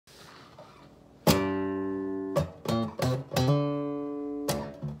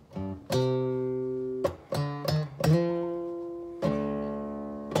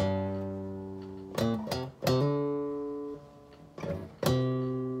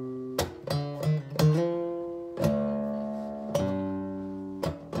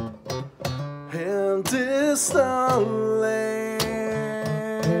distant lands.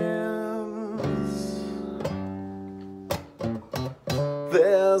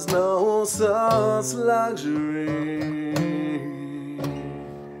 There's no such luxury.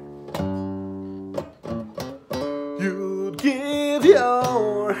 You'd give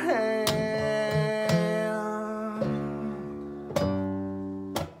your hand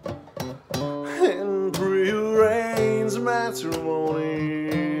and prearrange matrimony.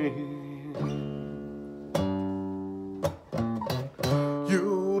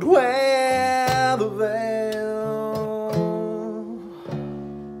 You'd wear the veil.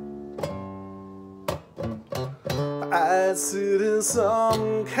 I'd sit in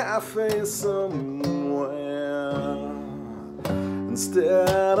some cafe somewhere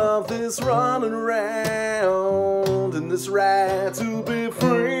instead of this running around and this right to be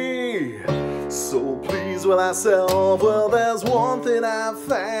free. So pleased with myself, well, there's one thing I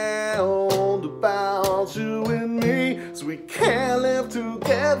found about you and me, is we can't live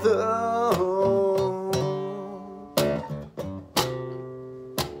together,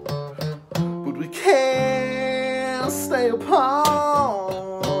 but we can't stay apart.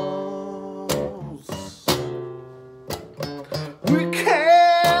 We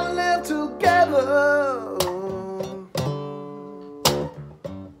can't live together,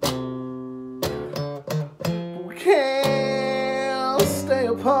 but we can't stay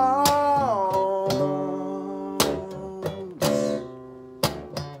apart.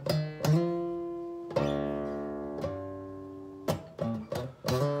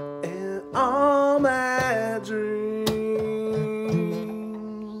 And all my dreams,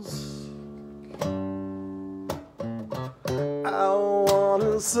 I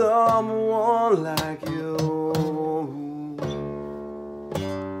wanted someone like you,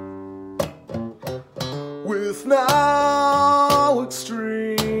 with no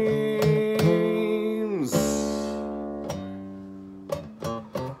extremes.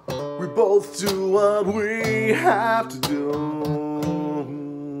 We both do what we have to do,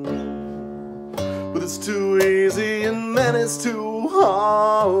 but it's too easy and then it's too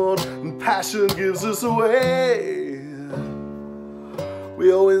hard, and passion gives us away.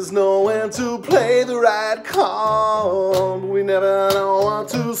 We always know when to play the right card, we never know what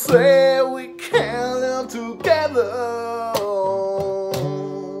to say. We can't live together,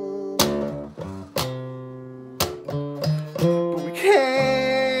 but we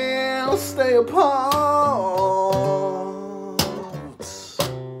can't stay apart.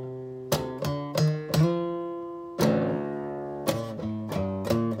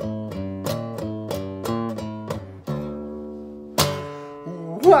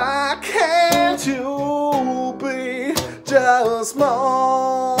 Why can't you be just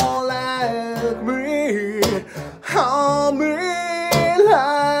more like me? I'll be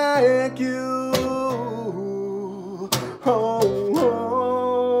like you. Oh, oh.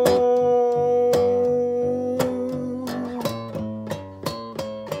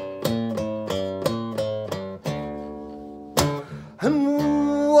 And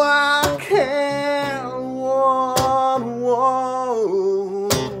why can't one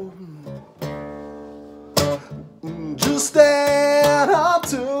just stand up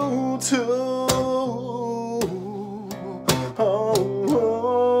to two? Oh,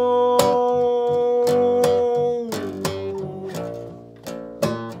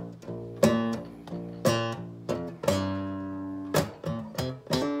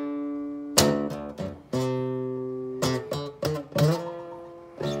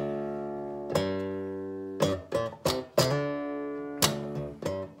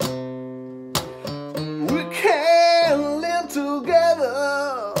 we can't live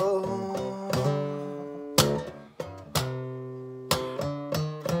together,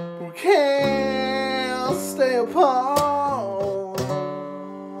 we can't stay apart.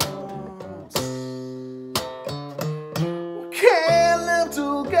 We can't live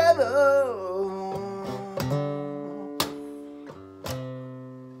together,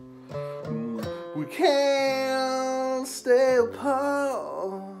 we can't stay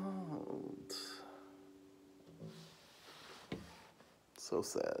apart. So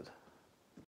sad.